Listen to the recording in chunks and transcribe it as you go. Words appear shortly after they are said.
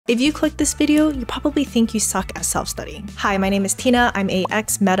If you click this video, you probably think you suck at self-studying. Hi, my name is Tina. I'm a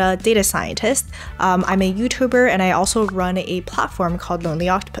ex-Meta data scientist. I'm a YouTuber, and I also run a platform called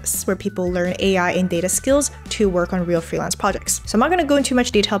OCTOPUS, where people learn AI and data skills to work on real freelance projects. So I'm not going to go into too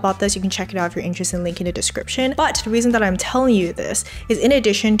much detail about this. You can check it out if you're interested, link in the description. But the reason that I'm telling you this is in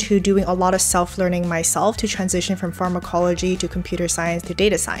addition to doing a lot of self-learning myself to transition from pharmacology to computer science to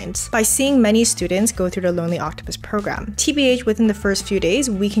data science, by seeing many students go through the Lonely Octopus program. TBH, within the first few days,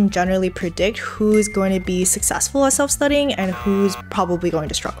 we can generally predict who's going to be successful at self-studying and who's probably going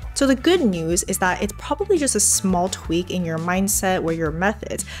to struggle. So the good news is that it's probably just a small tweak in your mindset or your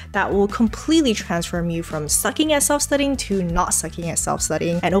methods that will completely transform you from sucking at self-studying to not sucking at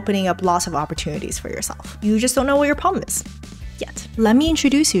self-studying and opening up lots of opportunities for yourself. You just don't know what your problem is yet. Let me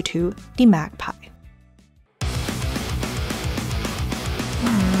introduce you to the MAGPIE.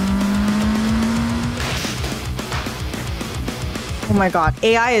 Oh my god,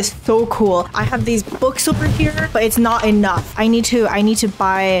 AI is so cool. I have these books over here, but it's not enough. I need to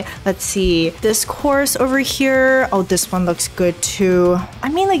buy, let's see, this course over here. Oh, this one looks good too. I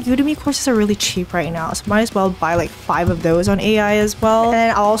mean, like, Udemy courses are really cheap right now, so might as well buy like 5 of those on AI as well.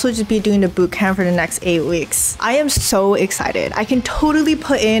 And I'll also just be doing the bootcamp for the next 8 weeks. I am so excited. I can totally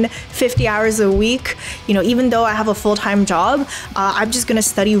put in 50 hours a week. You know, even though I have a full-time job, I'm just gonna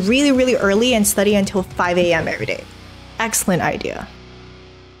study really, really early and study until 5 a.m. every day. Excellent idea.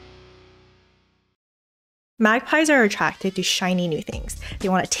 Magpies are attracted to shiny new things. They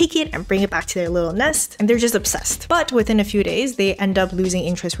want to take it and bring it back to their little nest, and they're just obsessed. But within a few days, they end up losing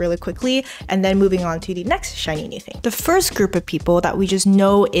interest really quickly and then moving on to the next shiny new thing. The first group of people that we just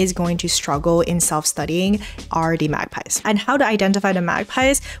know is going to struggle in self-studying are the magpies. And how to identify the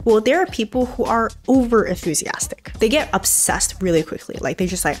magpies? Well, there are people who are over enthusiastic. They get obsessed really quickly. Like, they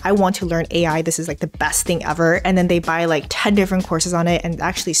just like, I want to learn AI. This is like the best thing ever. And then they buy like 10 different courses on it and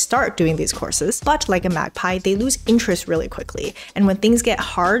actually start doing these courses. But like a magpie, they lose interest really quickly. And when things get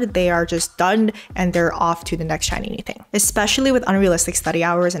hard, they are just done and they're off to the next shiny new thing. Especially with unrealistic study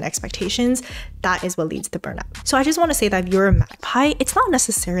hours and expectations, that is what leads to burnout. So I just want to say that if you're a magpie, it's not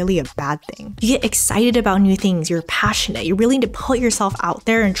necessarily a bad thing. You get excited about new things, you're passionate, you're willing to put yourself out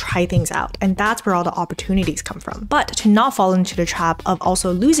there and try things out. And that's where all the opportunities come from. But to not fall into the trap of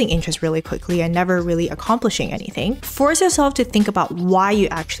also losing interest really quickly and never really accomplishing anything, force yourself to think about why you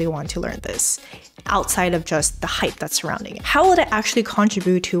actually want to learn this, outside of just the hype that's surrounding it. How will it actually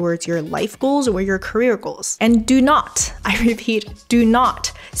contribute towards your life goals or your career goals? And do not, I repeat, do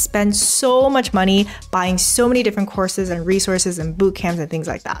not spend so much money buying so many different courses and resources and boot camps and things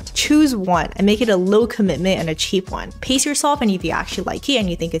like that. Choose one and make it a low commitment and a cheap one. Pace yourself, and if you actually like it and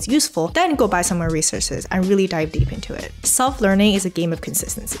you think it's useful, then go buy some more resources and really dive deep into it. Self-learning is a game of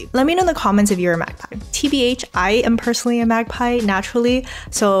consistency. Let me know in the comments if you're a magpie. TBH, I am personally a magpie naturally,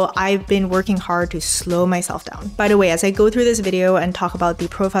 so I've been working hard to slow myself down. By the way, as I go through this video and talk about the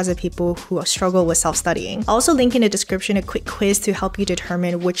profiles of people who struggle with self-studying, I'll also link in the description a quick quiz to help you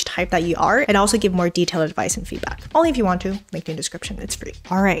determine which type that you are, and also give more detailed advice and feedback. Only if you want to, link in the description, it's free.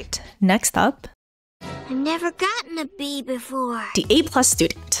 All right, next up, I've never gotten a B before. the A+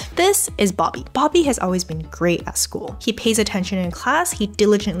 student. This is Bobby. Bobby has always been great at school. He pays attention in class, he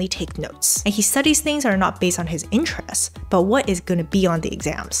diligently takes notes, and he studies things that are not based on his interests, but what is going to be on the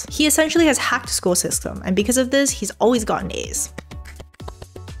exams. He essentially has hacked the school system, and because of this, he's always gotten A's.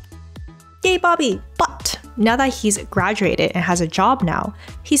 Yay, Bobby! But now that he's graduated and has a job now,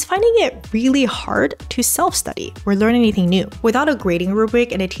 he's finding it really hard to self-study or learn anything new. Without a grading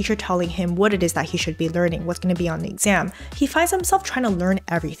rubric and a teacher telling him what it is that he should be learning, what's going to be on the exam, he finds himself trying to learn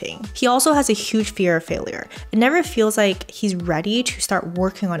everything. He also has a huge fear of failure. It never feels like he's ready to start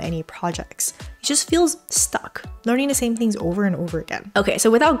working on any projects. He just feels stuck, learning the same things over and over again. Okay,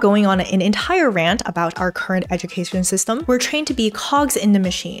 so without going on an entire rant about our current education system, we're trained to be cogs in the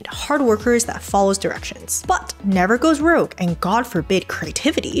machine, hard workers that follows directions, but never goes rogue, and God forbid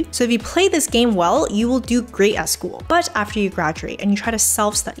creativity. So if you play this game well, you will do great at school. But after you graduate and you try to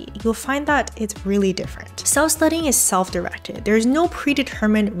self-study, you'll find that it's really different. Self-studying is self-directed. There's no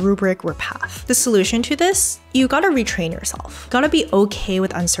predetermined rubric or path. The solution to this? You gotta retrain yourself. Gotta be okay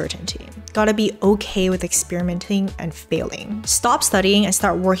with uncertainty. Gotta be okay with experimenting and failing. Stop studying and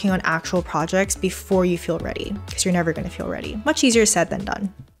start working on actual projects before you feel ready, because you're never gonna feel ready. Much easier said than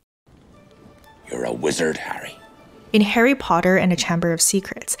done. You're a wizard, Harry. In Harry Potter and the Chamber of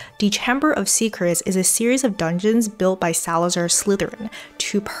Secrets, the Chamber of Secrets is a series of dungeons built by Salazar Slytherin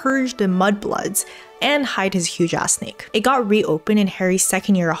to purge the mudbloods and hide his huge-ass snake. It got reopened in Harry's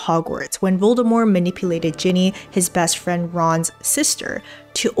second year at Hogwarts when Voldemort manipulated Ginny, his best friend Ron's sister,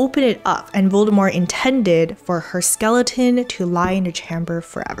 to open it up, and Voldemort intended for her skeleton to lie in the chamber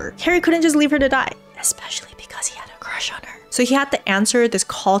forever. Harry couldn't just leave her to die, especially because he had a crush on her. So he had to answer this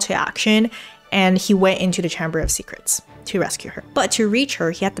call to action, and he went into the Chamber of Secrets to rescue her. But to reach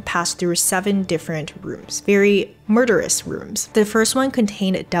her, he had to pass through 7 different rooms, very murderous rooms. The first one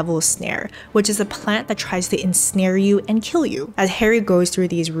contained Devil's Snare, which is a plant that tries to ensnare you and kill you. As Harry goes through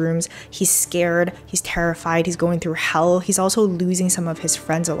these rooms, he's scared, he's terrified, he's going through hell. He's also losing some of his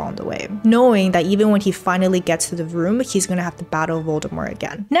friends along the way, knowing that even when he finally gets to the room, he's gonna have to battle Voldemort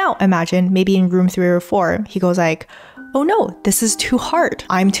again. Now imagine maybe in room 3 or 4, he goes like, oh no, this is too hard.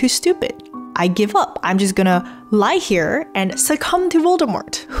 I'm too stupid. I give up. I'm just gonna lie here and succumb to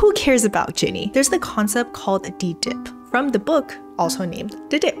Voldemort. Who cares about Ginny? There's the concept called the dip from the book, also named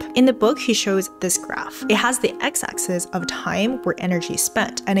The Dip. In the book, he shows this graph. It has the x-axis of time where energy is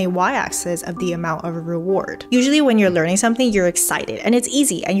spent and a y-axis of the amount of reward. Usually when you're learning something, you're excited and it's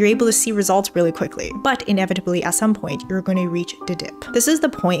easy and you're able to see results really quickly. But inevitably, at some point, you're going to reach the dip. This is the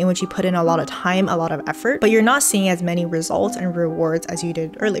point in which you put in a lot of time, a lot of effort, but you're not seeing as many results and rewards as you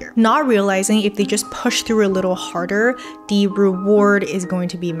did earlier. Not realizing if they just push through a little harder, the reward is going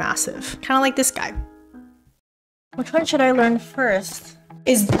to be massive. Kind of like this guy. Which one should I learn first?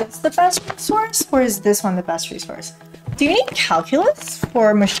 Is this the best resource or is this one the best resource? Do you need calculus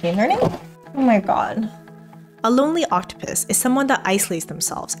for machine learning? Oh my god. A lonely octopus is someone that isolates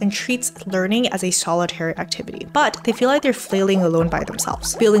themselves and treats learning as a solitary activity, but they feel like they're flailing alone by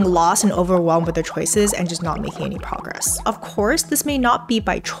themselves, feeling lost and overwhelmed with their choices and just not making any progress. Of course, this may not be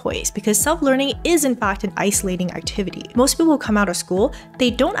by choice because self-learning is in fact an isolating activity. Most people who come out of school, they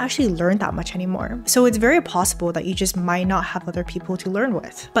don't actually learn that much anymore. So it's very possible that you just might not have other people to learn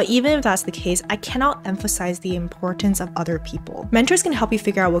with. But even if that's the case, I cannot emphasize the importance of other people. Mentors can help you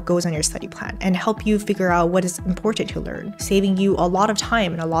figure out what goes on your study plan and help you figure out what is important to learn, saving you a lot of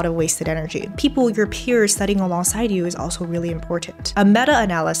time and a lot of wasted energy. People, your peers studying alongside you is also really important. A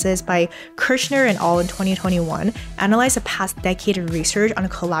meta-analysis by Kirshner et al. In 2021 analyzed a past decade of research on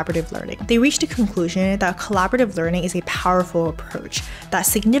collaborative learning. They reached a conclusion that collaborative learning is a powerful approach that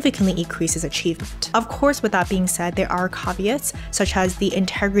significantly increases achievement. Of course, with that being said, there are caveats, such as the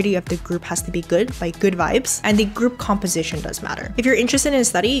integrity of the group has to be good, like good vibes, and the group composition does matter. If you're interested in a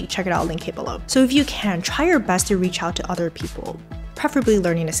study, check it out, link here below. So if you can, try your best to reach out to other people, preferably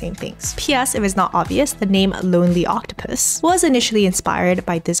learning the same things. P.S. If it's not obvious, the name Lonely Octopus was initially inspired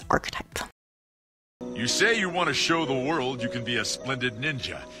by this archetype. You say you want to show the world you can be a splendid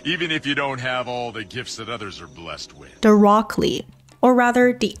ninja, even if you don't have all the gifts that others are blessed with. The Rock Lee, or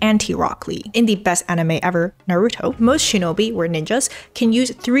rather the anti-Rock Lee. In the best anime ever, Naruto, most shinobi, or ninjas, can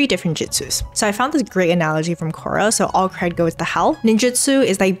use 3 different jutsus. So I found this great analogy from Korra, so all cred goes to hell. Ninjutsu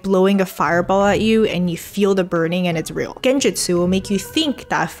is like blowing a fireball at you and you feel the burning and it's real. Genjutsu will make you think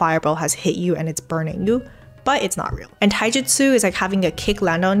that a fireball has hit you and it's burning you, but it's not real. And taijutsu is like having a kick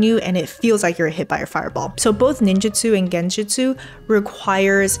land on you and it feels like you're hit by a fireball. So both ninjutsu and genjutsu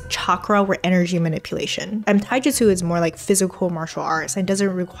requires chakra or energy manipulation. And taijutsu is more like physical martial arts and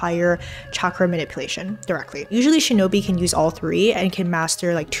doesn't require chakra manipulation directly. Usually shinobi can use all 3 and can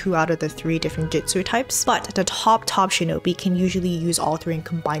master like 2 out of the 3 different jutsu types, but the top shinobi can usually use all 3 and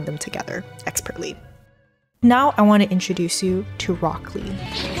combine them together expertly. Now I want to introduce you to Rock Lee.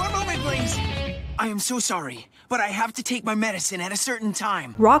 One moment, please. I am so sorry, but I have to take my medicine at a certain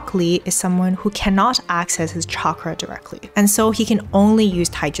time. Rock Lee is someone who cannot access his chakra directly, and so he can only use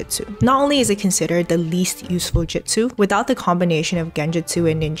taijutsu. Not only is it considered the least useful jutsu, without the combination of genjutsu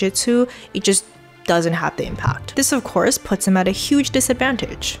and ninjutsu, it just doesn't have the impact. This of course puts him at a huge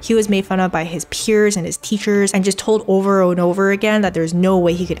disadvantage. He was made fun of by his peers and his teachers and just told over and over again that there's no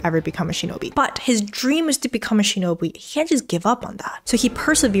way he could ever become a shinobi. But his dream is to become a shinobi. He can't just give up on that. So he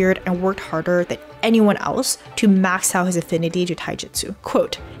persevered and worked harder than anyone else to max out his affinity to taijutsu.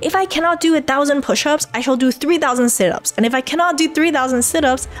 Quote, "If I cannot do 1,000 push-ups, I shall do 3,000 sit-ups. And if I cannot do 3,000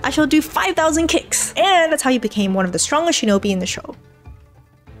 sit-ups, I shall do 5,000 kicks." And that's how he became one of the strongest shinobi in the show.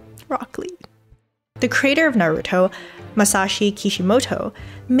 Rock Lee. The creator of Naruto, Masashi Kishimoto,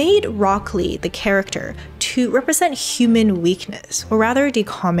 made Rock Lee the character to represent human weakness, or rather the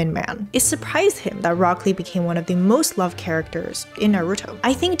common man. It surprised him that Rock Lee became one of the most loved characters in Naruto.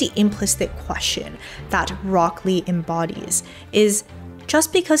 I think the implicit question that Rock Lee embodies is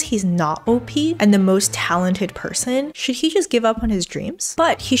Just because he's not OP and the most talented person, should he just give up on his dreams?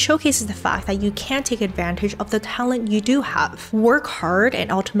 But he showcases the fact that you can take advantage of the talent you do have. Work hard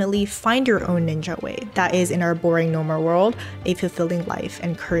and ultimately find your own ninja way. That is, in our boring normal world, a fulfilling life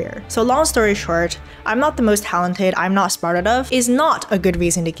and career. So long story short, I'm not the most talented, I'm not smart enough is not a good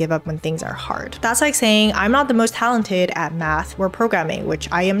reason to give up when things are hard. That's like saying I'm not the most talented at math or programming, which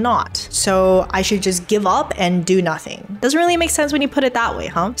I am not. So I should just give up and do nothing. Doesn't really make sense when you put it that way,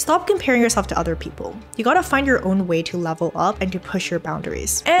 huh? Stop comparing yourself to other people. You gotta find your own way to level up and to push your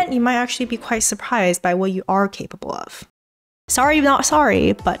boundaries. And you might actually be quite surprised by what you are capable of. Sorry, not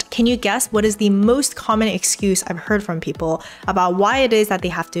sorry, but can you guess what is the most common excuse I've heard from people about why it is that they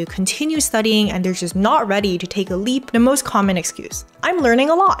have to continue studying and they're just not ready to take a leap? The most common excuse: I'm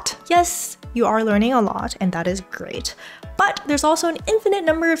learning a lot. Yes, you are learning a lot, and that is great. But there's also an infinite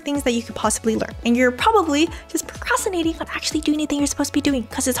number of things that you could possibly learn, and you're probably just procrastinating on actually doing anything you're supposed to be doing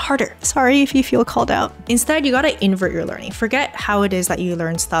because it's harder. Sorry if you feel called out. Instead, you gotta invert your learning. Forget how it is that you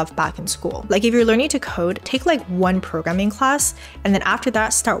learn stuff back in school. Like if you're learning to code, take like one programming class, and then after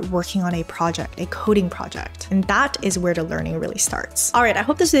that, start working on a project, a coding project. And that is where the learning really starts. All right, I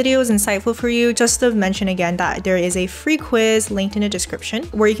hope this video was insightful for you. Just to mention again that there is a free quiz linked in the description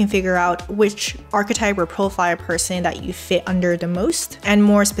where you can figure out which archetype or profile person that you fit under the most, and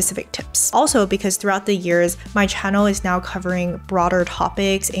more specific tips. Also, because throughout the years, my channel is now covering broader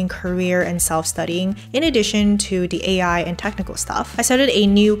topics in career and self-studying, in addition to the AI and technical stuff. I started a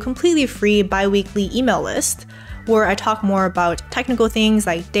new completely free bi-weekly email list where I talk more about technical things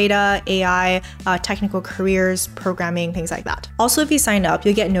like data, AI, technical careers, programming, things like that. Also, if you sign up,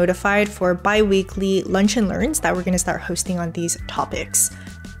 you'll get notified for bi-weekly lunch and learns that we're going to start hosting on these topics.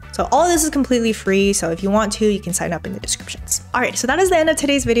 So all of this is completely free, so if you want to, you can sign up in the descriptions. All right, so that is the end of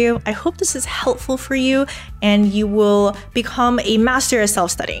today's video. I hope this is helpful for you and you will become a master at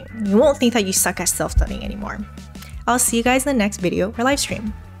self-studying. You won't think that you suck at self-studying anymore. I'll see you guys in the next video or live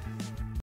stream.